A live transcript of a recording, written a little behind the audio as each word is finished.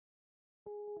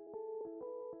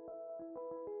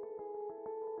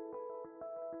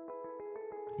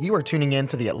You are tuning in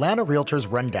to the Atlanta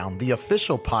Realtors Rundown, the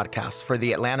official podcast for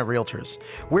the Atlanta Realtors.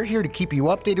 We're here to keep you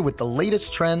updated with the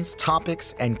latest trends,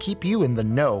 topics, and keep you in the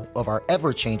know of our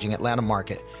ever-changing Atlanta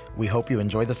market. We hope you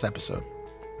enjoy this episode.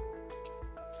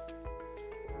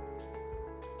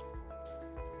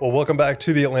 Well, welcome back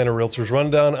to the Atlanta Realtors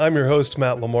Rundown. I'm your host,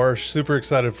 Matt LaMarsh. Super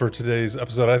excited for today's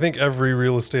episode. I think every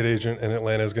real estate agent in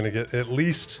Atlanta is going to get at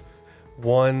least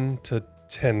 1 to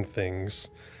 10 things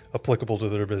applicable to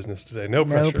their business today. No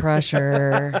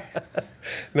pressure.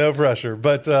 No pressure.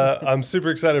 But I'm super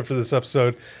excited for this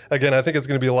episode. Again, I think it's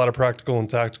going to be a lot of practical and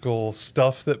tactical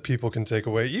stuff that people can take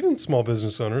away, even small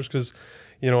business owners, because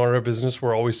in our business,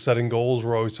 we're always setting goals.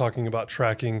 We're always talking about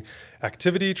tracking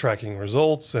activity, tracking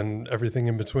results, and everything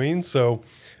in between. So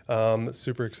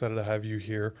super excited to have you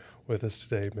here with us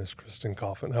today, Miss Christin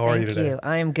Coffin. How are you today? Thank you.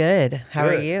 I am good. How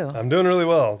are you? I'm doing really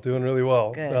well.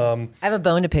 Good. I have a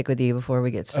bone to pick with you before we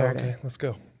get started. Okay, let's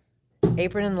go.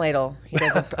 Apron and Ladle. He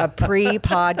does a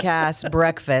pre-podcast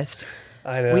breakfast.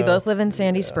 I know. We both live in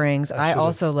Sandy Springs. I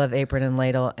also love Apron and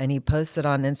Ladle, and he posted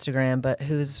on Instagram, but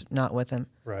who's not with him?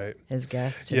 Right. His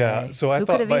guest today. Yeah, so Who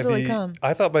could have easily come?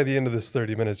 I thought by the end of this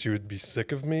 30 minutes you would be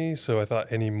sick of me, so I thought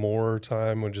any more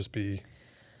time would just be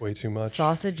way too much.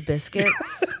 Sausage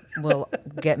biscuits will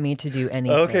get me to do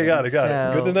anything. Okay, got it.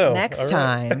 Good to know. Next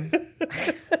time.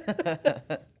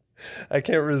 I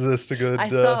can't resist a good I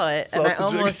saw it, and I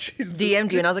almost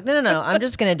DM'd you, and I was like, no, I'm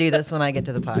just going to do this when I get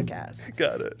to the podcast.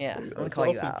 Got it. Yeah, I'm going to call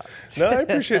you out. No, I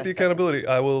appreciate the accountability.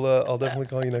 I'll definitely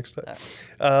call you next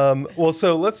time. Well,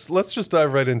 so let's just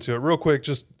dive right into it real quick.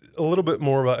 Just a little bit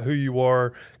more about who you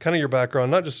are, kind of your background,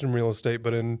 not just in real estate,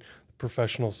 but in the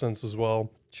professional sense as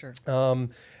well. Sure.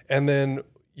 And then,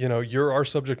 you're our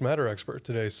subject matter expert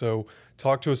today. So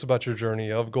talk to us about your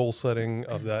journey of goal setting,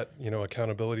 of that,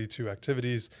 accountability to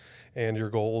activities and your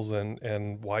goals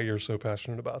and why you're so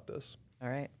passionate about this. All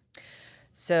right.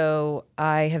 So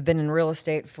I have been in real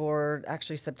estate for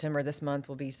actually September this month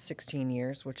will be 16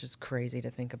 years, which is crazy to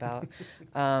think about.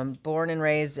 Born and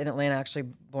raised in Atlanta, actually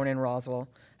born in Roswell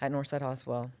at Northside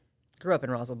Hospital. Grew up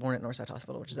in Roswell, born at Northside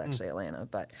Hospital, which is actually Atlanta.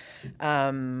 But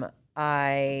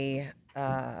I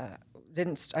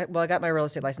got my real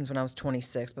estate license when I was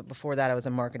 26, but before that I was a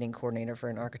marketing coordinator for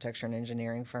an architecture and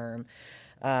engineering firm.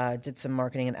 Did some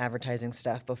marketing and advertising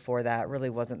stuff before that. Really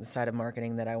wasn't the side of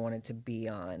marketing that I wanted to be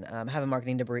on. Have a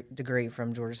marketing degree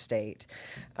from Georgia State.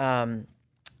 And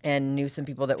knew some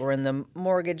people that were in the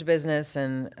mortgage business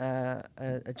and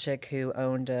a chick who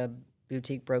owned a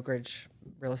boutique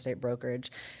real estate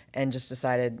brokerage, and just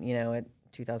decided, at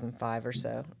 2005 or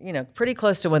so, pretty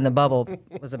close to when the bubble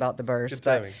was about to burst. Good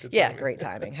timing. Yeah, great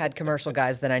timing. Had commercial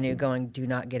guys that I knew going, do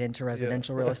not get into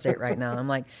residential real estate right now. I'm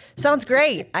like, sounds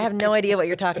great. I have no idea what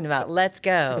you're talking about. Let's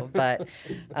go. But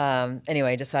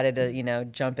anyway, decided to,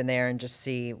 jump in there and just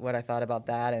see what I thought about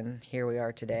that. And here we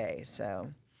are today. So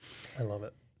I love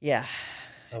it. Yeah.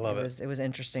 I love it. It was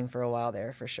interesting for a while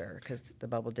there for sure, because the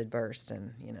bubble did burst,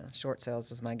 and short sales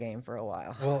was my game for a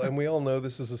while. Well, and we all know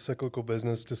this is a cyclical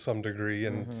business to some degree,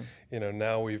 and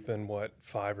now we've been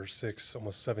 5 or 6,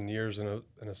 almost 7 years in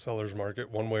a seller's market,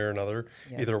 one way or another,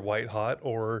 either white hot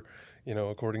or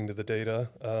according to the data,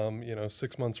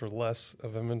 6 months or less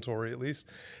of inventory at least.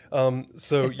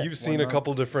 So you've seen a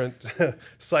couple different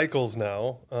cycles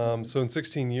now. So in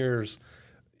 16 years.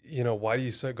 Why do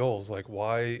you set goals? Like,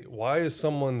 why is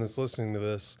someone that's listening to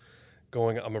this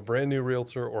going, I'm a brand new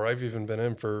realtor, or I've even been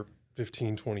in for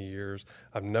 15, 20 years.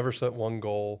 I've never set one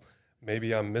goal.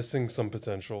 Maybe I'm missing some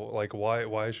potential. Like,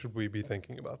 why should we be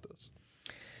thinking about this?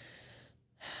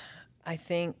 I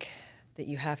think that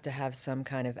you have to have some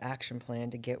kind of action plan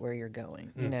to get where you're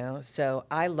going, So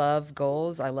I love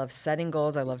goals. I love setting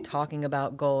goals. I love talking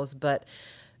about goals, but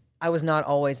I was not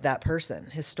always that person.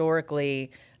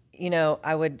 Historically,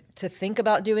 I would to think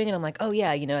about doing it. I'm like, oh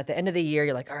yeah, at the end of the year,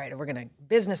 you're like, all right, we're going to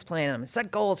business plan. I'm going to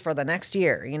set goals for the next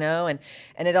year, and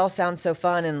it all sounds so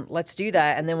fun and let's do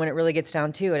that. And then when it really gets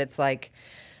down to it, it's like,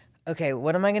 okay,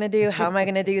 what am I going to do? How am I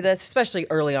going to do this? Especially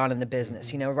early on in the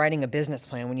business, writing a business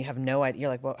plan when you have no idea. You're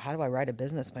like, well, how do I write a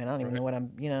business plan? I don't even know what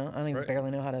I'm, I don't even barely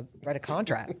know how to write a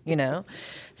contract,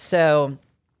 So,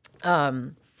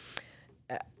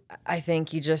 I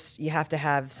think you have to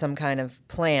have some kind of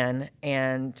plan,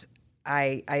 and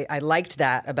I liked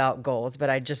that about goals, but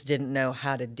I just didn't know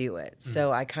how to do it.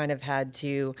 So I kind of had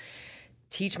to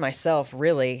teach myself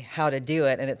really how to do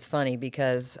it. And it's funny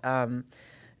because, I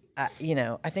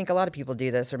think a lot of people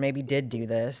do this, or maybe did do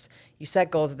this. You set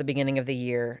goals at the beginning of the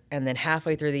year, and then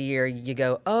halfway through the year, you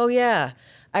go, oh yeah,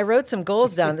 I wrote some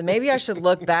goals down that maybe I should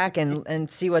look back and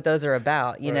see what those are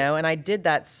about, you know? And I did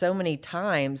that so many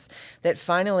times that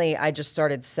finally I just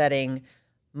started setting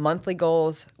monthly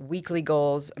goals, weekly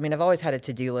goals. I mean, I've always had a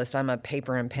to-do list. I'm a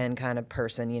paper and pen kind of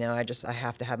person. I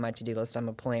have to have my to-do list. I'm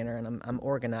a planner and I'm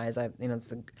organized.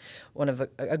 It's one of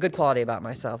a good quality about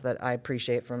myself that I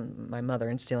appreciate from my mother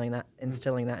instilling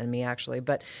that in me actually.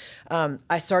 But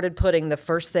I started putting the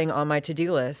first thing on my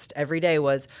to-do list every day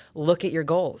was look at your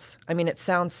goals. I mean, it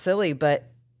sounds silly, but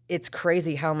it's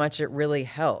crazy how much it really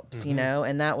helps,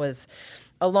 and that was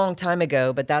a long time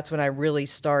ago, but that's when I really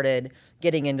started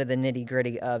getting into the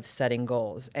nitty-gritty of setting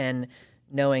goals and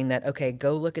knowing that, okay,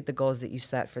 go look at the goals that you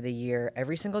set for the year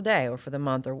every single day or for the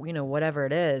month or, whatever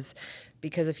it is,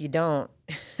 because if you don't,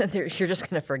 you're just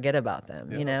going to forget about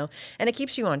them, and it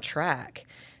keeps you on track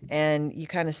and you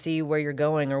kind of see where you're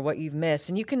going or what you've missed,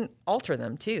 and you can alter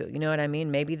them too. You know what I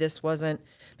mean? Maybe this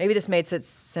made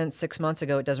sense 6 months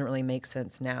ago. It doesn't really make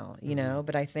sense now,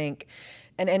 but I think,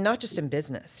 and not just in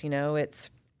business, it's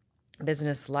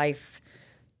business, life,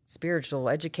 spiritual,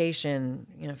 education,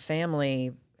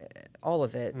 family, all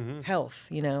of it,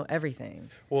 health,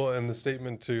 everything. Well, and the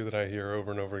statement too that I hear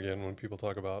over and over again when people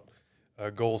talk about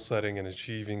goal setting and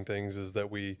achieving things is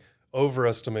that we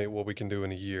overestimate what we can do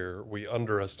in a year. We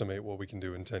underestimate what we can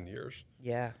do in 10 years.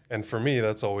 Yeah. And for me,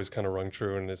 that's always kind of rung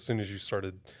true. And as soon as you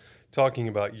started talking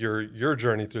about your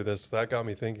journey through this, that got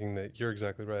me thinking that you're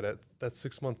exactly right. At that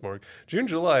 6 month mark, June,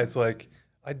 July, it's like,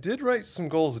 I did write some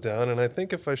goals down, and I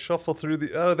think if I shuffle through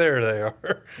there they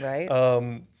are.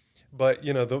 Right. But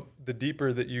the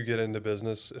deeper that you get into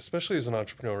business, especially as an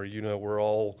entrepreneur, we're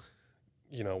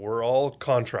all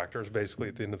contractors basically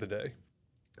at the end of the day.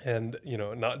 And,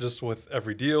 not just with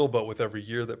every deal, but with every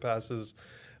year that passes,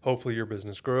 hopefully your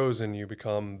business grows and you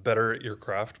become better at your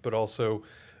craft. But also,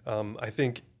 I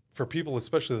think for people,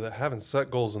 especially that haven't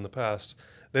set goals in the past,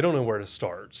 they don't know where to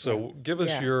start. So give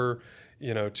us your,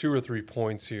 2 or 3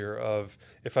 points here of,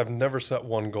 if I've never set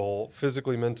one goal,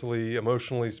 physically, mentally,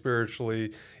 emotionally,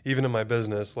 spiritually, even in my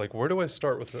business, like, where do I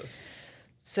start with this?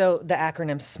 So the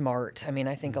acronym SMART, I mean,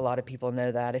 I think a lot of people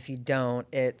know that. If you don't,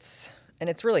 it's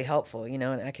really helpful,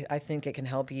 and I think it can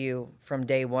help you from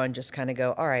day one, just kind of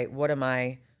go, all right, what am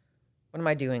I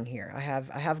doing here? I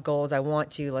have goals.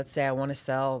 Let's say I want to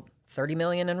sell 30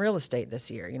 million in real estate this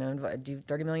year, do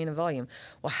 30 million in volume.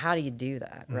 Well, how do you do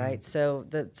that, right? So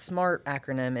the SMART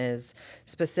acronym is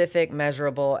specific,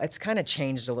 measurable. It's kind of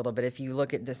changed a little bit. If you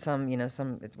look at some,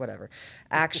 it's whatever,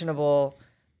 actionable,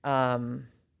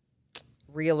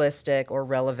 realistic or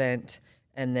relevant,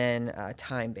 and then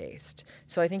time-based.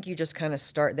 So I think you just kind of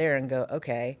start there and go,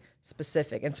 okay,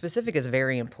 specific. And specific is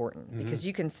very important because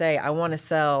you can say, I want to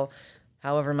sell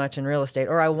however much in real estate,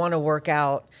 or I want to work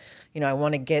out, I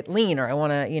want to get lean, or I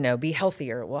want to, be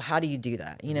healthier. Well, how do you do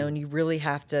that? And you really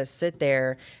have to sit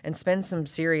there and spend some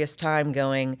serious time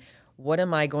going, what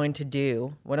am I going to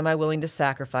do? What am I willing to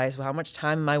sacrifice? How much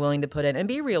time am I willing to put in? And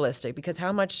be realistic, because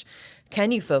how much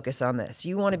can you focus on this?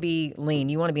 You want to be lean.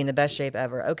 You want to be in the best shape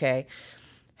ever. Okay.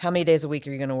 How many days a week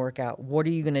are you going to work out? What are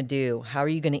you going to do? How are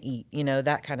you going to eat?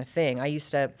 That kind of thing.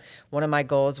 One of my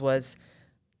goals was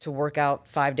to work out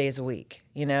 5 days a week,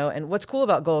 And what's cool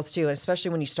about goals too, especially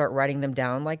when you start writing them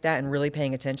down like that and really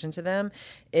paying attention to them,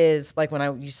 is like when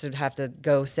I used to have to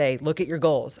go say, look at your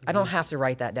goals. I don't have to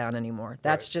write that down anymore.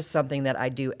 That's just something that I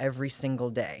do every single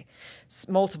day,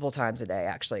 multiple times a day,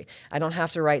 actually. I don't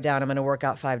have to write down, I'm going to work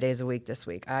out 5 days a week this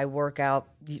week. I work out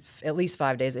at least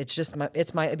 5 days.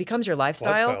 It becomes your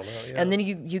lifestyle. Now, yeah. And then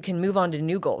you can move on to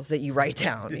new goals that you write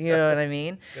down. You know what I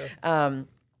mean? Yeah.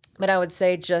 But I would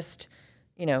say just,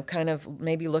 kind of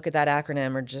maybe look at that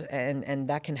acronym and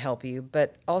that can help you.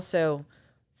 But also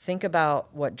think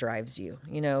about what drives you.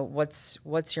 What's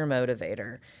your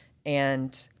motivator,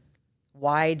 and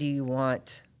why do you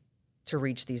want to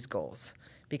reach these goals?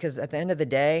 Because at the end of the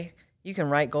day, you can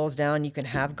write goals down, you can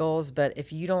have goals, but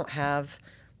if you don't have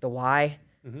the why,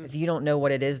 if you don't know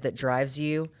what it is that drives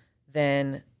you,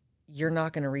 then you're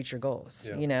not going to reach your goals.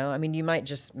 Yeah. I mean, you might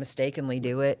just mistakenly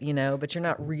do it, but you're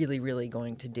not really, really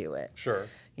going to do it. Sure.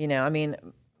 I mean,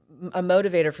 a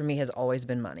motivator for me has always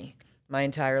been money my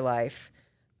entire life.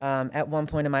 At one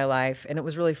point in my life, and it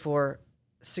was really for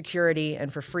security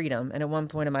and for freedom. And at one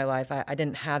point in my life, I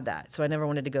didn't have that. So I never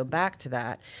wanted to go back to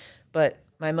that. But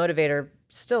my motivator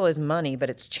still is money, but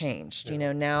it's changed.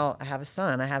 Yeah. Now I have a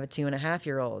son, I have a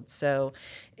 2.5-year-old. So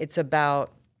it's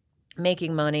about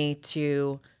making money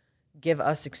to give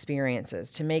us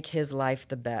experiences, to make his life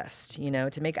the best,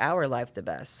 to make our life the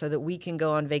best, so that we can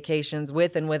go on vacations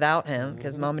with and without him,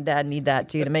 because mom and dad need that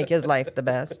too, to make his life the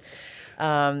best,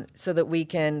 so that we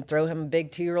can throw him a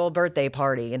big 2-year-old birthday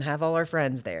party and have all our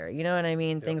friends there. You know what I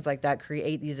mean? Yep. Things like that,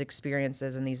 create these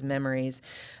experiences and these memories,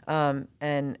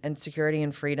 and security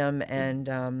and freedom and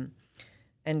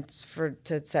and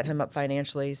to set him up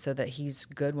financially so that he's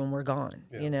good when we're gone,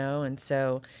 you know? And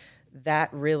so that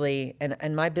really,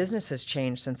 and my business has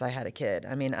changed since I had a kid.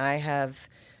 I mean,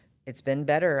 it's been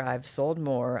better. I've sold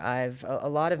more. A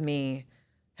lot of me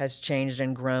has changed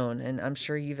and grown. And I'm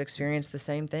sure you've experienced the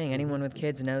same thing. Anyone with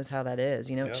kids knows how that is.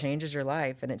 You know, it changes your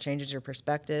life and it changes your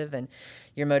perspective and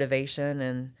your motivation.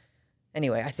 And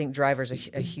anyway, I think driver's a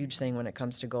huge thing when it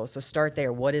comes to goals. So start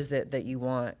there. What is it that you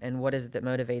want and what is it that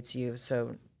motivates you?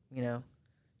 So, you know,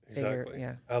 exactly.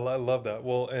 I love that.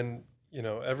 Well, and, you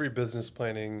know, every business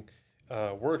planning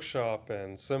workshop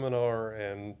and seminar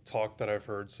and talk that I've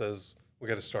heard says, we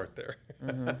got to start there.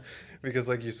 Because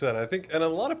like you said, I think, and a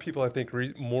lot of people I think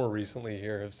more recently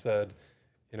here have said,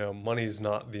 you know, money's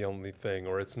not the only thing,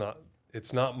 or it's not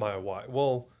my why.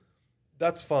 Well,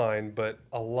 that's fine, but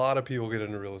a lot of people get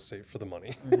into real estate for the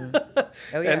money.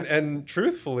 Oh, yeah. And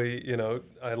truthfully, you know,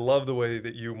 I love the way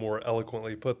that you more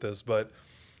eloquently put this, but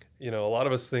you know, a lot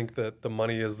of us think that the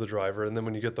money is the driver, and then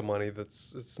when you get the money,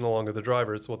 it's no longer the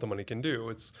driver, it's what the money can do.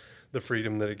 It's the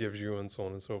freedom that it gives you and so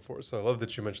on and so forth. So I love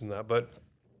that you mentioned that, but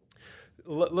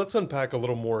let's unpack a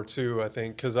little more too, I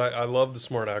think, because I love the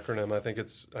SMART acronym. I think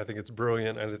it's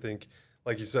brilliant, and I think,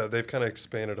 like you said, they've kind of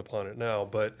expanded upon it now,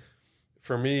 but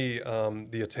for me,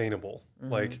 the attainable,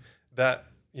 like that,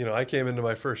 you know, I came into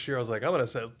my first year, I was like, I'm going to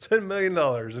sell $10 million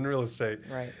in real estate.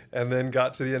 Right. And then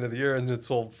got to the end of the year and it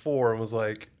sold 4 and was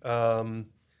like,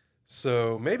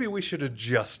 so maybe we should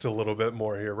adjust a little bit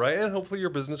more here, right? And hopefully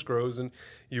your business grows and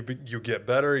you get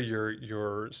better,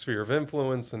 your sphere of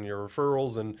influence and your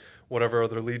referrals and whatever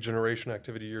other lead generation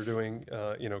activity you're doing,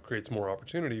 you know, creates more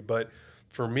opportunity. But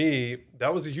for me,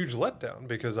 that was a huge letdown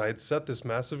because I had set this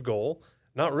massive goal,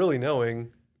 not really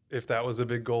knowing if that was a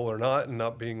big goal or not, and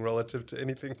not being relative to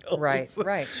anything else.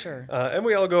 Right, sure. And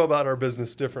we all go about our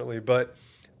business differently, but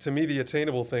to me, the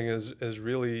attainable thing is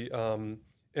really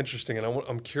interesting. And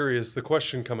I'm curious, the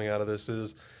question coming out of this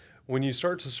is, when you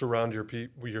start to surround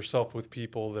yourself with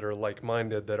people that are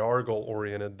like-minded, that are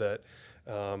goal-oriented, that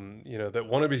you know, that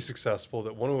want to be successful,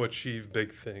 that want to achieve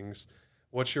big things,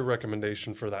 what's your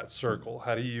recommendation for that circle?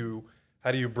 How do you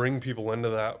bring people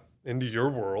into your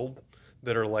world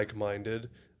that are like-minded,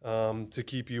 to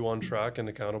keep you on track and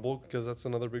accountable, because that's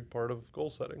another big part of goal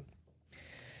setting.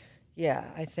 Yeah,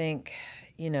 I think,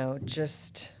 you know,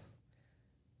 just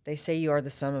they say you are the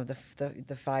sum of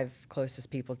the 5 closest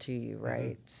people to you,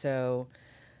 right? So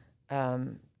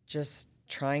just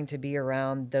trying to be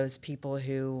around those people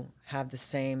who have the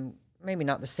same, maybe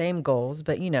not the same goals,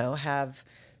 but, you know, have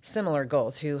similar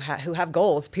goals, who have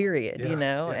goals, period, you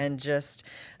know, and just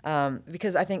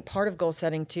because I think part of goal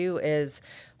setting too is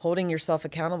holding yourself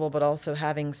accountable, but also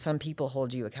having some people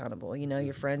hold you accountable, you know,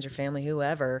 your friends, your family,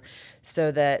 whoever,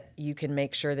 so that you can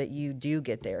make sure that you do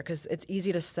get there. Because it's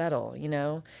easy to settle, you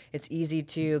know, it's easy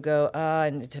to go,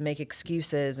 and to make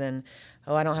excuses and,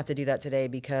 oh, I don't have to do that today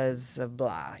because of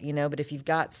blah, you know, but if you've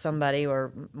got somebody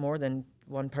or more than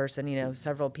one person, you know,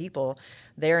 several people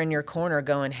there in your corner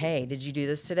going, hey, did you do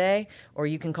this today? Or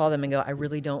you can call them and go, I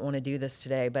really don't want to do this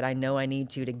today, but I know I need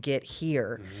to get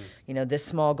here. You know, this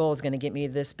small goal is going to get me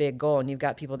to this big goal. And you've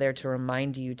got people there to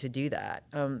remind you to do that.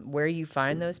 Where you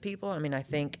find those people, I mean, I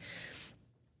think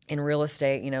in real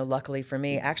estate, you know, luckily for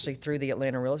me, actually through the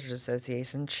Atlanta Realtors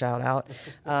Association, shout out,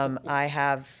 I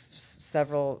have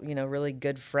several, you know, really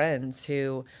good friends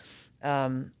who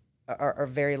are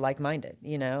very like-minded,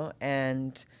 you know,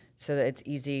 and so that it's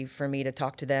easy for me to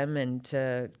talk to them and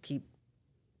to keep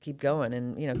going.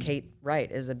 And, you know, Kate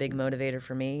Wright is a big motivator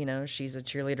for me. You know, she's a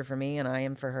cheerleader for me and I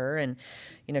am for her. And,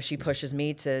 you know, she pushes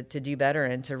me to do better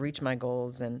and to reach my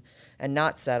goals and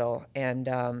not settle. And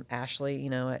Ashley, you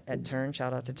know, at Turn,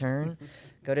 shout out to Turn.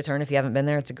 Go to Turn if you haven't been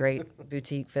there. It's a great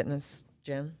boutique fitness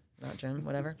gym. Not gym,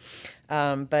 whatever.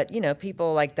 But, you know,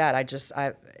 people like that,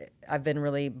 I've been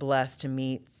really blessed to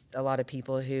meet a lot of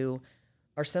people who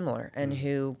are similar and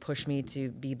who push me to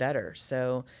be better.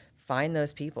 So find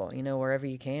those people, you know, wherever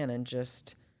you can and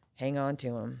just hang on to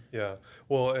them. Yeah.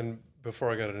 Well, and before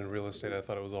I got into real estate, I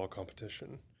thought it was all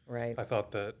competition. Right. I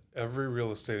thought that every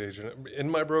real estate agent, in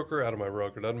my broker, out of my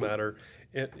broker, doesn't matter,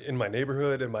 in my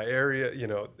neighborhood, in my area, you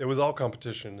know, it was all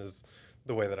competition is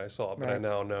the way that I saw it. But I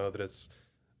now know that it's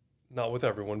not with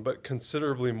everyone, but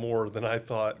considerably more than I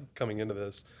thought coming into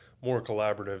this, more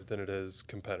collaborative than it is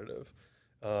competitive.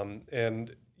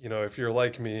 And, you know, if you're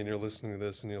like me and you're listening to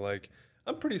this and you're like,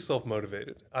 I'm pretty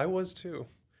self-motivated. I was too.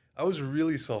 I was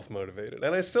really self-motivated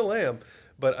and I still am.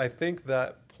 But I think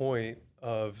that point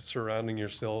of surrounding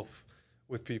yourself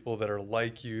with people that are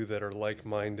like you, that are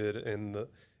like-minded in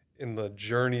the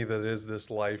journey that is this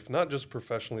life, not just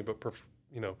professionally, but,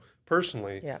 you know,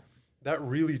 personally. Yeah. that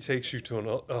really takes you to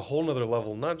a whole nother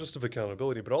level, not just of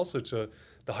accountability, but also to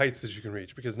the heights that you can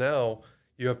reach, because now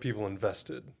you have people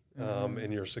invested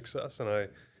in your success. And I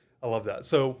love that.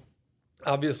 So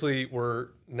obviously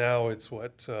it's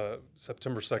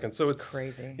September 2nd. So it's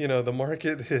crazy. The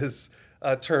market has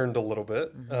turned a little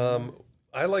bit.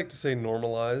 I like to say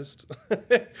normalized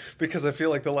because I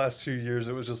feel like the last 2 years,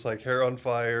 it was just like hair on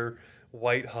fire,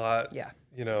 white hot,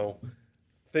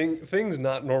 things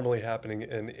not normally happening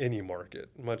in any market,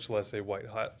 much less a white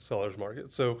hot seller's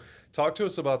market. So talk to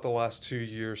us about the last 2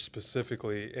 years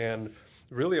specifically. And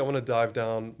really, I want to dive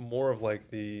down more of like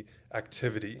the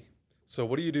activity. So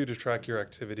what do you do to track your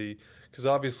activity? Because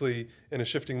obviously in a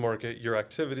shifting market, your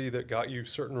activity that got you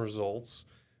certain results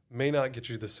may not get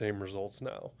you the same results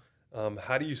now.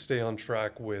 How do you stay on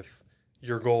track with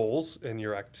your goals and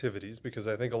your activities? Because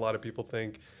I think a lot of people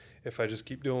think if I just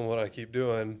keep doing what I keep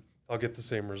doing, I'll get the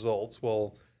same results.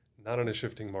 Well, not in a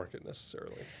shifting market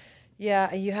necessarily. Yeah,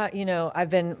 I've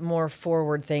been more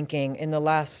forward thinking in the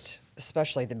last,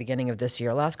 especially at the beginning of this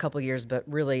year, last couple of years, but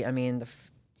really, I mean,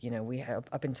 we have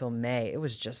up until May, it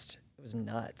was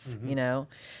nuts,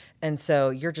 And so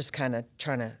you're just kind of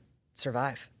trying to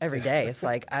survive every day. It's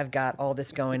like, I've got all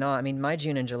this going on. I mean, my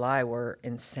June and July were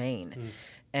insane.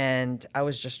 And I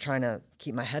was just trying to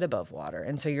keep my head above water.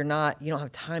 And so you don't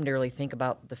have time to really think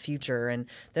about the future. And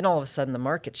then all of a sudden the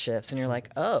market shifts and you're like,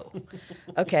 oh,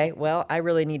 okay, well, I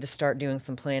really need to start doing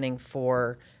some planning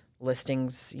for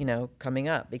listings, coming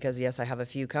up, because yes, I have a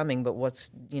few coming, but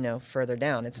what's, further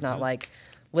down? It's not like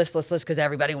list, because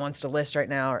everybody wants to list right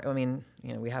now. I mean,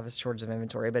 we have a shortage of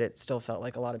inventory, but it still felt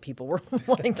like a lot of people were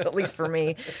wanting to, at least for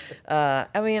me. I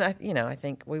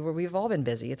think we've all been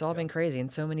busy. It's all been crazy,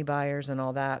 and so many buyers and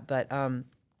all that. But,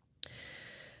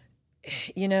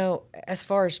 as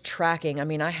far as tracking, I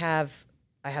mean, I have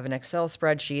an Excel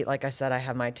spreadsheet. Like I said, I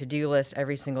have my to-do list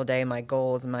every single day, my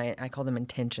goals, I call them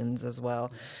intentions as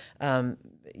well.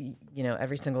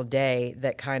 Every single day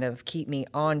that kind of keep me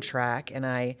on track. And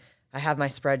I have my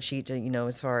spreadsheet to,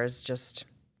 as far as just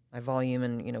my volume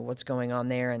and, what's going on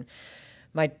there. And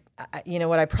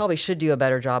what I probably should do a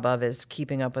better job of is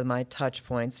keeping up with my touch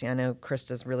points. I know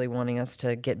Krista's really wanting us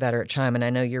to get better at Chime, and I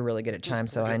know you're really good at Chime,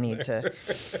 so I need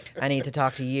to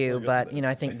talk to you. But,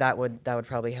 I think that would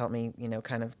probably help me,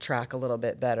 kind of track a little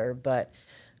bit better. But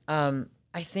I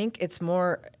think it's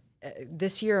more,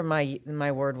 this year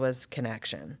my word was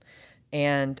connection.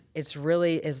 And it's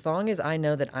really, as long as I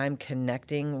know that I'm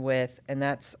connecting with, and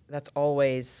that's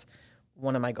always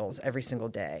one of my goals every single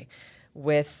day,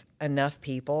 with enough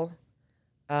people,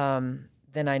 then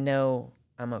I know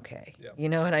I'm okay. Yeah. You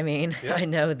know what I mean? Yeah. I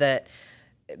know that,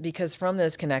 because from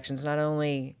those connections, not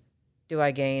only do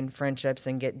I gain friendships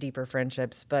and get deeper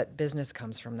friendships, but business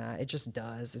comes from that. It just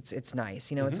does. It's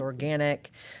nice. It's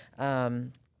organic.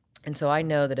 And so I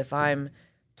know that if I'm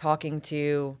talking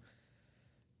to,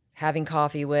 having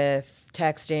coffee with,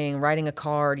 texting, writing a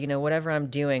card, whatever I'm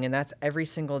doing, and that's every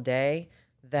single day,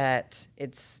 that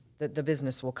the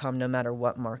business will come no matter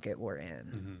what market we're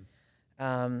in.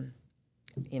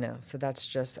 So that's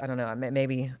just, I don't know,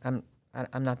 maybe I'm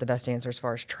not the best answer as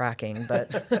far as tracking,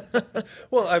 but.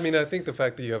 Well, I mean, I think the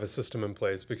fact that you have a system in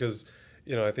place, because,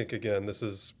 I think, again, this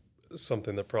is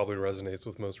something that probably resonates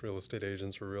with most real estate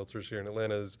agents or realtors here in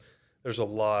Atlanta, is there's a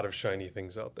lot of shiny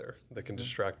things out there that can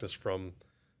distract us from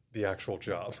the actual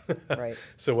job. Right.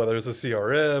 So whether it's a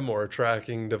CRM or a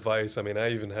tracking device, I mean,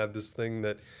 I even had this thing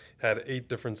that had 8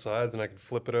 different sides, and I could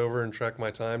flip it over and track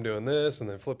my time doing this, and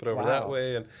then flip it over that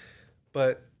way.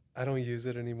 But I don't use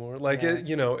it anymore.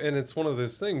 And it's one of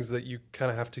those things that you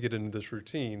kind of have to get into this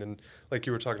routine. And like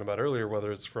you were talking about earlier, whether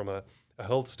it's from a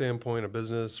health standpoint, a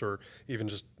business, or even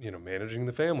just, managing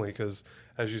the family. Because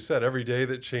as you said, every day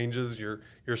that changes, your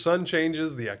son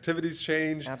changes, the activities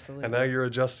change. Absolutely. And now you're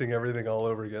adjusting everything all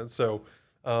over again. So,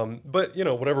 but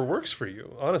whatever works for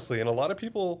you, honestly. And a lot of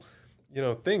people,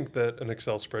 think that an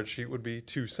Excel spreadsheet would be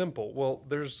too simple. Well,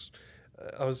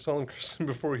 I was telling Christin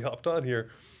before we hopped on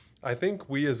here, I think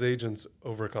we as agents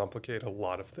overcomplicate a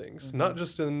lot of things, not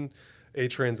just in a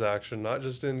transaction, not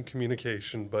just in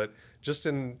communication, but just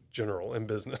in general in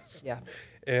business. Yeah.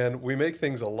 And we make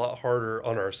things a lot harder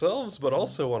on ourselves, but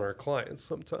also on our clients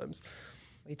sometimes.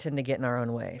 We tend to get in our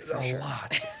own way. A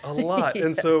lot. Yeah.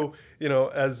 And so,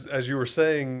 as you were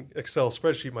saying, Excel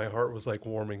spreadsheet, my heart was like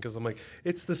warming, because I'm like,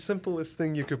 it's the simplest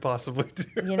thing you could possibly do.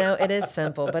 It is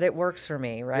simple, but it works for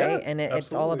me, right? Yeah, and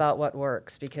it's all about what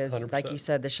works, because 100%. Like you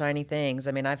said, the shiny things.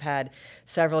 I mean, I've had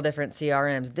several different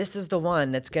CRMs. This is the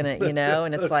one that's going to,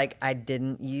 and it's like, I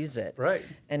didn't use it. Right.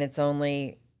 And it's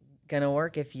only going to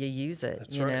work if you use it,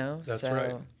 That's right. That's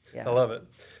right. Yeah. I love it.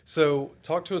 So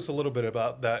talk to us a little bit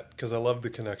about that, because I love the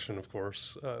connection, of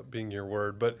course, being your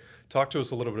word, but talk to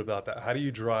us a little bit about that. How do you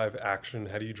drive action?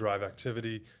 How do you drive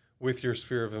activity with your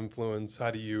sphere of influence? How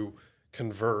do you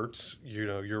convert,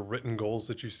 your written goals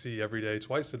that you see every day,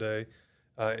 twice a day,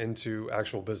 into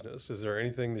actual business? Is there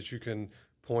anything that you can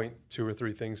point 2 or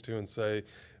 3 things to and say,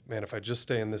 man, if I just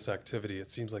stay in this activity, it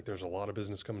seems like there's a lot of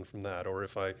business coming from that. Or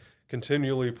if I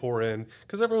continually pour in,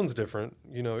 because everyone's different,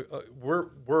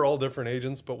 we're all different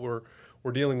agents, but we're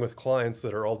dealing with clients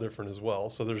that are all different as well.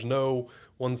 So there's no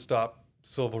one-stop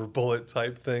silver bullet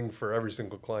type thing for every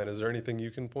single client. Is there anything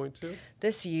you can point to?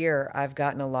 This year, I've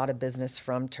gotten a lot of business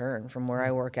from Turn, from where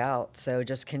I work out. So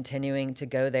just continuing to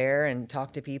go there and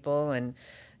talk to people. And,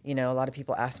 a lot of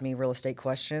people ask me real estate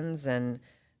questions, and,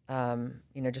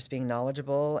 just being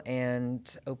knowledgeable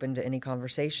and open to any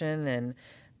conversation. And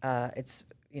it's,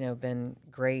 been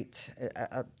great.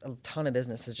 A ton of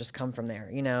business has just come from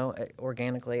there,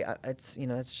 organically. It's,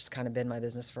 that's just kind of been my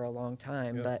business for a long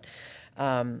time. Yeah.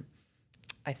 But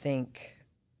I think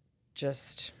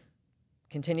just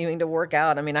continuing to work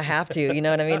out. I mean, I have to, you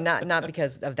know what I mean? Not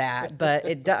because of that, but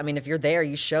if you're there,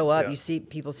 you show up,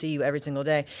 people see you every single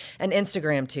day. And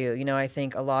Instagram too, I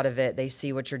think a lot of it, they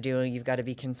see what you're doing. You've got to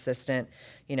be consistent,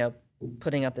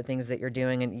 putting up the things that you're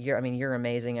doing. And you're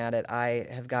amazing at it. I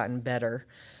have gotten better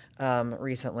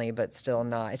recently, but still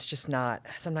not. It's just not.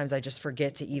 Sometimes I just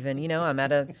forget to even, I'm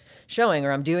at a showing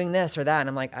or I'm doing this or that, and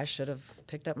I'm like, I should have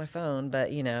picked up my phone,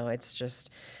 but it's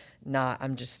just not.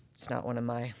 It's not one of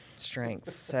my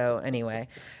strengths. So anyway,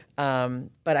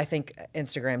 but I think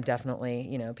Instagram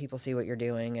definitely. People see what you're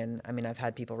doing, and I've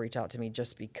had people reach out to me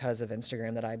just because of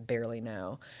Instagram that I barely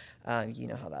know. You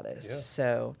know how that is. Yeah.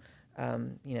 So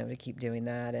to keep doing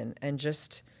that and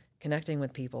just connecting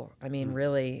with people.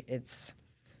 Really, it's.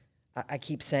 I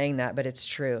keep saying that, but it's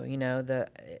true. The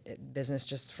business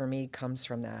just for me comes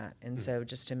from that. And so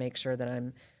just to make sure that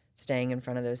I'm staying in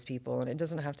front of those people, and it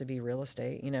doesn't have to be real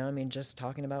estate, just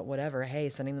talking about whatever, hey,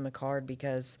 sending them a card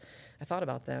because I thought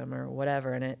about them or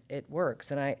whatever. And it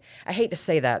works. And I hate to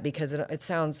say that because it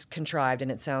sounds contrived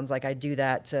and it sounds like I do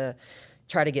that to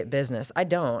try to get business. I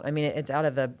don't. It's out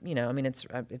of the,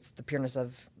 it's the pureness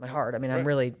of my heart. Right. I'm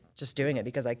really just doing it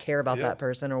because I care about that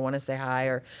person or want to say hi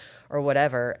or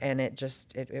whatever. And it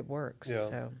just, it works. Yeah.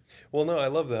 So. Well, no, I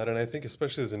love that. And I think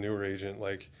especially as a newer agent,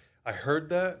 like I heard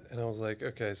that and I was like,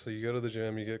 okay, so you go to the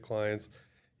gym, you get clients,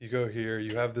 you go here,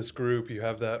 you have this group, you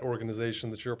have that organization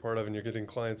that you're a part of and you're getting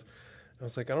clients. And I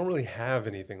was like, I don't really have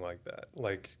anything like that.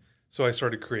 So I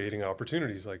started creating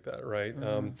opportunities like that, right?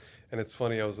 Mm-hmm. And it's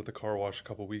funny, I was at the car wash a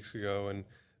couple weeks ago, and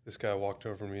this guy walked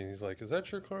over to me, and he's like, is that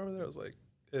your car over there? I was like,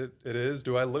 it is.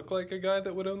 Do I look like a guy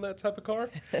that would own that type of car?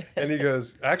 And he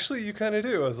goes, actually, you kind of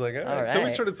do. I was like, all right. So we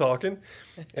started talking,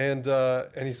 and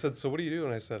he said, so what do you do?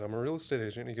 And I said, I'm a real estate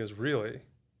agent. And he goes, really?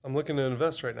 I'm looking to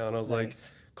invest right now. And I was like,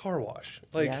 car wash.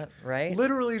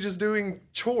 Literally just doing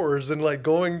chores and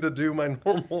going to do my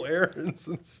normal errands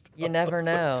and stuff. You never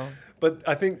know. But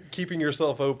I think keeping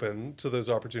yourself open to those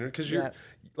opportunities, because you're,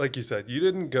 like you said, you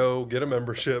didn't go get a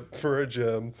membership for a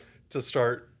gym to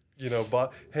start,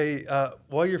 hey,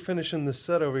 while you're finishing this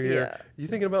set over here, you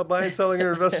thinking about buying, selling,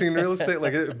 or investing in real estate?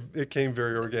 It came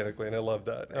very organically, and I love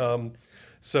that. I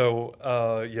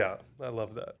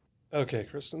love that. Okay,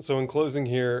 Christin. So in closing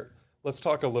here, let's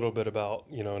talk a little bit about,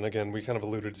 and again, we kind of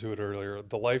alluded to it earlier,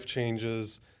 the life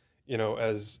changes,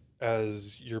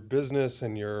 as your business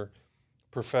and your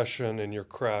profession and your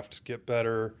craft get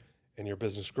better and your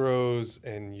business grows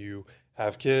and you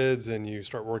have kids and you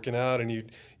start working out and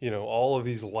all of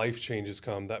these life changes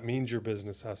come, that means your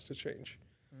business has to change.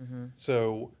 Mm-hmm.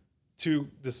 So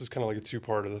this is kind of like a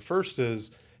two-parter. The first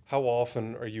is, how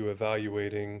often are you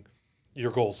evaluating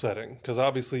your goal setting? Because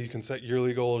obviously you can set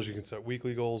yearly goals, you can set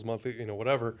weekly goals, monthly,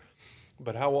 whatever,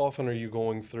 but how often are you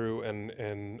going through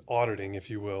and auditing, if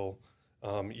you will,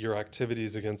 your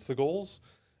activities against the goals?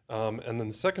 And then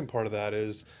the second part of that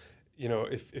is,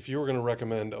 if you were going to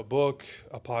recommend a book,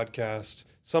 a podcast,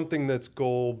 something that's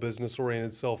goal,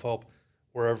 business-oriented, self-help,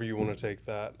 wherever you want to take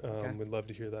that, we'd love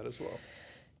to hear that as well.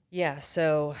 Yeah,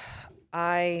 so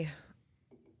I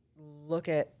look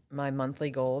at my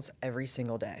monthly goals every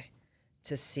single day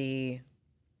to see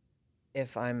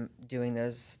if I'm doing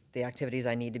the activities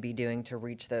I need to be doing to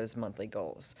reach those monthly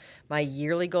goals. My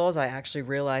yearly goals, I actually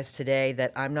realized today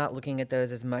that I'm not looking at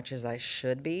those as much as I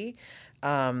should be.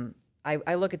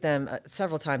 I look at them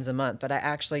several times a month, but I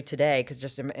actually today, because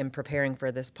just in preparing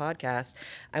for this podcast,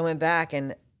 I went back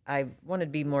and I wanted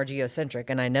to be more geocentric,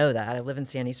 and I know that. I live in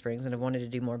Sandy Springs and I wanted to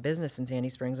do more business in Sandy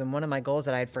Springs, and one of my goals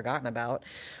that I had forgotten about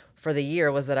for the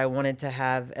year was that I wanted to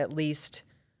have at least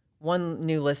one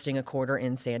new listing a quarter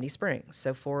in Sandy Springs.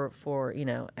 So for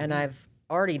and I've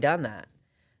already done that.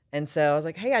 And so I was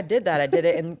like, hey, I did that. I did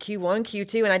it in Q1,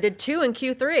 Q2, and I did 2 in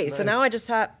Q3. Nice. So now I just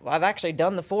I've actually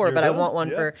done the 4, but I want one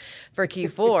for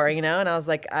Q4, And I was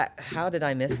like, how did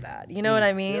I miss that? You know what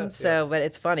I mean? But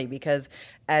it's funny because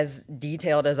as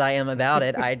detailed as I am about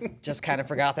it, I just kind of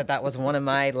forgot that was one of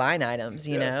my line items,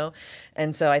 you know?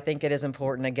 And so I think it is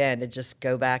important, again, to just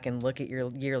go back and look at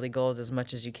your yearly goals as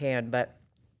much as you can. But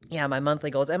yeah, my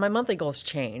monthly goals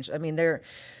change. I mean,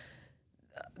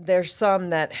 there's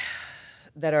some that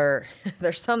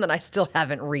there's some that I still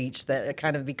haven't reached that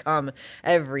kind of become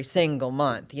every single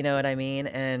month, you know what I mean?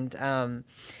 And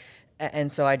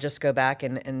so I just go back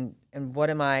and what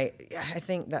am I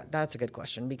think that's a good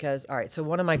question because, all right, so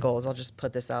one of my goals, I'll just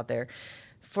put this out there,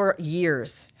 for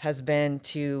years has been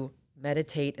to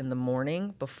meditate in the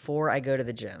morning before I go to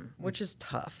the gym, which is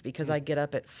tough because I get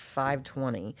up at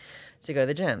 5:20 to go to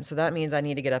the gym. So that means I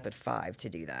need to get up at 5 to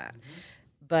do that.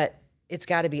 But it's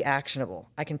got to be actionable.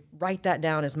 I can write that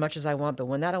down as much as I want, but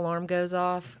when that alarm goes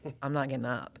off, I'm not getting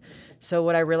up. So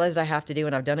what I realized I have to do,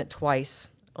 and I've done it twice,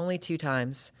 only 2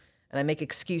 times, and I make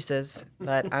excuses,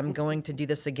 but I'm going to do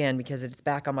this again because it's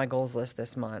back on my goals list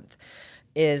this month,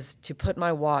 is to put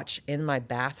my watch in my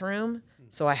bathroom.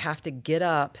 So I have to get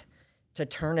up to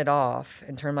turn it off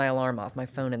and turn my alarm off, my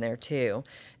phone in there too.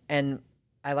 And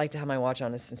I like to have my watch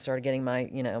on and start getting my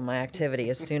activity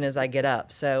as soon as I get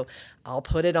up. So I'll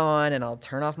put it on and I'll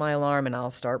turn off my alarm and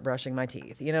I'll start brushing my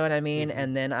teeth. You know what I mean?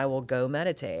 And then I will go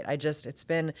meditate. I just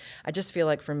feel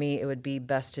like for me, it would be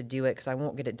best to do it because I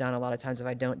won't get it done a lot of times if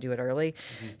I don't do it early.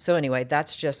 So anyway,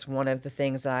 that's just one of the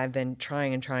things that I've been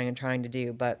trying to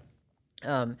do. But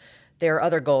there are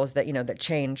other goals that, that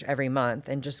change every month,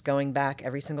 and just going back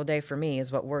every single day for me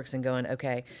is what works, and going,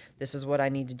 okay, this is what I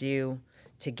need to do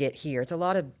to get here. It's a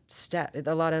lot of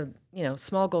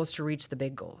small goals to reach the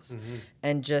big goals,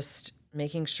 and just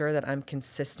making sure that I'm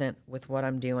consistent with what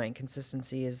I'm doing.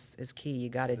 Consistency is key. You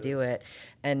got to do it,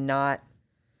 and not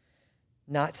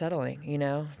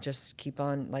settling, just keep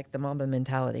on, like the Mamba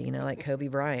mentality, like Kobe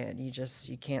Bryant,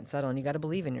 you can't settle, and you got to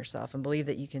believe in yourself and believe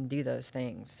that you can do those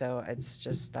things. So it's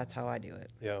just, that's how I do it.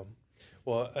 Yeah.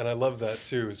 Well, and I love that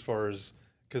too, as far as,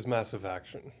 because massive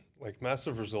action, like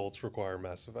massive results require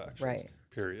massive actions. Right.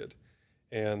 Period.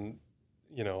 And,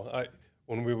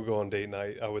 when we would go on date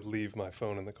night, I would leave my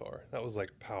phone in the car. That was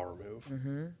like power move,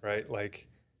 right? Like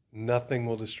nothing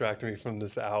will distract me from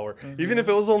this hour, even if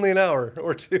it was only an hour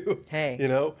or 2,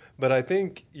 hey, but I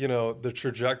think, the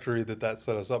trajectory that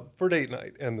set us up for date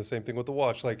night, and the same thing with the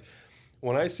watch. Like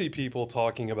when I see people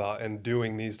talking about and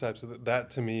doing these types of, that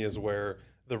to me is where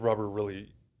the rubber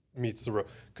really meets the road,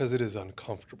 because it is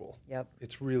uncomfortable. Yep.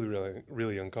 It's really, really,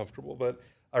 really uncomfortable. But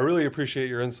I really appreciate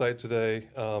your insight today,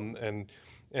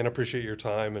 and appreciate your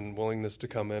time and willingness to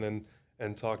come in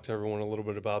and talk to everyone a little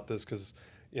bit about this, because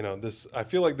I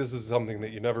feel like this is something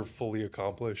that you never fully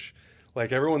accomplish.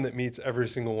 Like everyone that meets every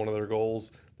single one of their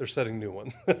goals, they're setting new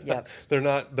ones. Yep. They're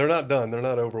not done. They're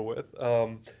not over with.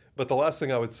 But the last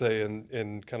thing I would say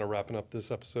in kind of wrapping up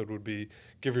this episode would be,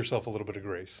 give yourself a little bit of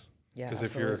grace. Yeah, because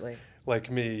if absolutely. you're like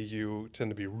me, you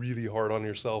tend to be really hard on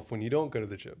yourself when you don't go to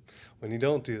the gym, when you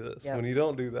don't do this, when you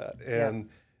don't do that. And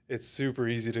it's super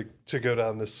easy to go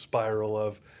down this spiral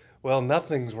of, well,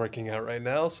 nothing's working out right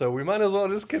now, so we might as well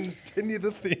just continue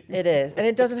the theme. It is. And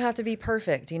it doesn't have to be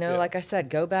perfect. Like I said,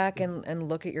 go back and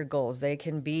look at your goals. They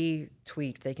can be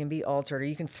tweaked. They can be altered, or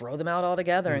you can throw them out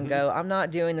altogether and go, I'm not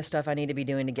doing the stuff I need to be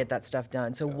doing to get that stuff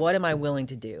done. So what am I willing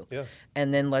to do? Yeah.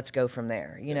 And then let's go from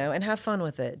there, and have fun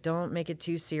with it. Don't make it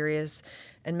too serious,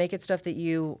 and make it stuff that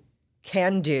you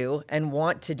can do and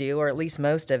want to do, or at least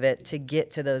most of it, to get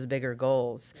to those bigger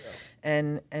goals.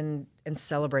 And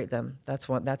celebrate them.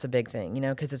 That's a big thing,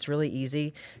 because it's really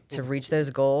easy to reach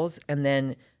those goals, and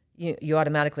then you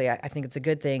automatically, I think it's a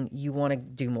good thing, you want to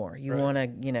do more. You want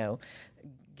to,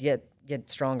 get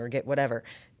stronger, get whatever.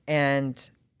 And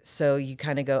so you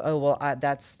kind of go, oh, well,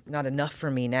 that's not enough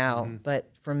for me now. But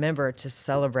remember to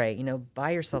celebrate,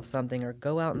 buy yourself something, or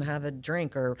go out and have a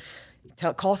drink, or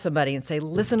call somebody and say,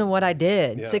 listen to what I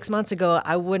did. Yeah. 6 months ago,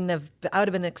 I would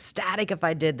have been ecstatic if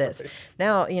I did this. Right.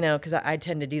 Now, because I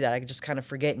tend to do that. I just kind of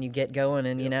forget, and you get going,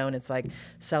 and, and it's like,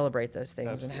 celebrate those things.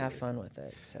 Absolutely. And have fun with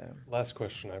it. So last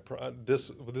question.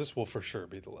 This will for sure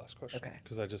be the last question. Okay.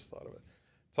 Because I just thought of it.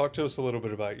 Talk to us a little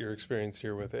bit about your experience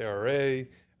here with ARA,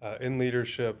 in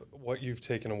leadership, what you've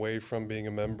taken away from being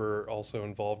a member, also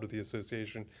involved with the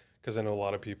association, because I know a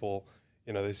lot of people,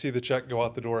 they see the check go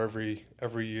out the door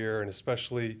every year, and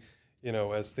especially,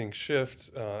 as things shift,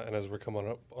 and as we're coming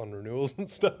up on renewals and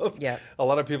stuff, yeah, a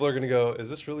lot of people are going to go, is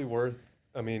this really worth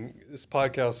I mean, this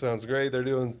podcast sounds great. They're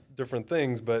doing different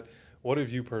things, but what have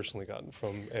you personally gotten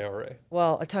from ARA?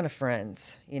 Well, a ton of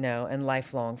friends, and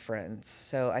lifelong friends.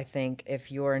 So I think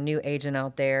if you're a new agent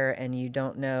out there and you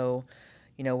don't know,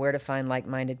 where to find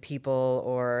like-minded people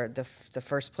or the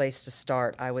first place to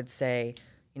start, I would say,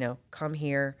 come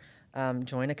here,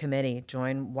 join a committee,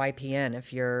 join YPN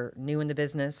if you're new in the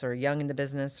business or young in the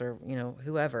business or,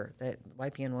 whoever. That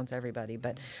YPN wants everybody.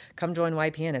 But come join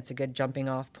YPN. It's a good jumping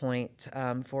off point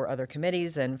for other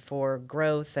committees and for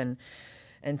growth and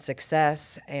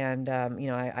success. And,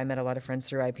 I met a lot of friends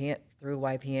through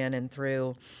YPN and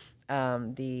through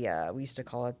we used to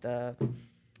call it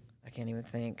I can't even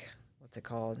think, what's it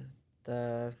called?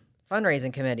 The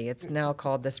fundraising committee. It's now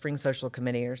called the Spring Social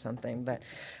Committee or something. But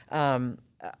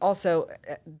also,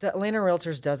 the Atlanta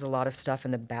Realtors does a lot of stuff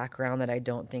in the background that I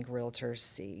don't think realtors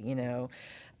see,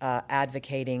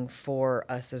 advocating for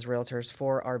us as realtors,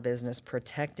 for our business,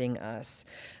 protecting us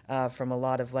from a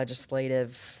lot of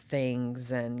legislative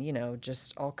things and,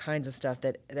 just all kinds of stuff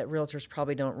that realtors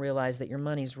probably don't realize that your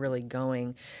money's really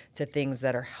going to things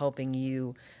that are helping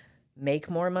you make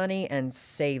more money and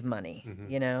save money,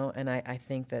 and I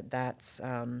think that's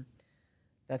something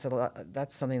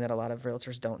that a lot of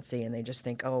realtors don't see, and they just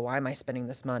think, oh, why am I spending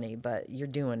this money? But you're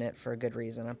doing it for a good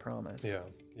reason, I promise.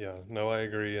 Yeah. No, I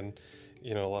agree. And,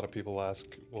 a lot of people ask,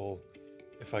 well,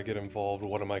 if I get involved,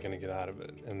 what am I going to get out of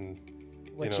it? And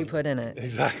what you put in it.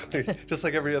 Exactly. Just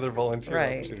like every other volunteer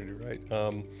Right. opportunity, right?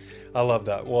 I love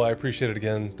that. Well, I appreciate it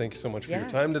again. Thank you so much for your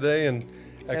time today and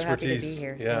so expertise. Happy to be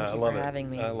here. Yeah, Thank you I love for it. having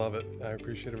me. I love it. I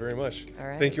appreciate it very much. All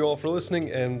right. Thank you all for listening,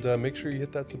 and make sure you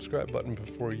hit that subscribe button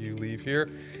before you leave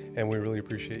here. And we really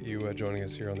appreciate you joining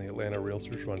us here on the Atlanta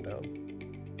Realtors Rundown.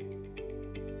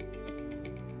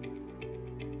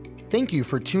 Thank you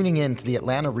for tuning in to the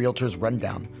Atlanta Realtors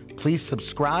Rundown. Please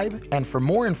subscribe, and for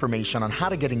more information on how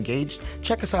to get engaged,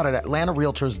 check us out at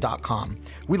atlantarealtors.com.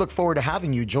 We look forward to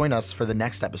having you join us for the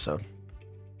next episode.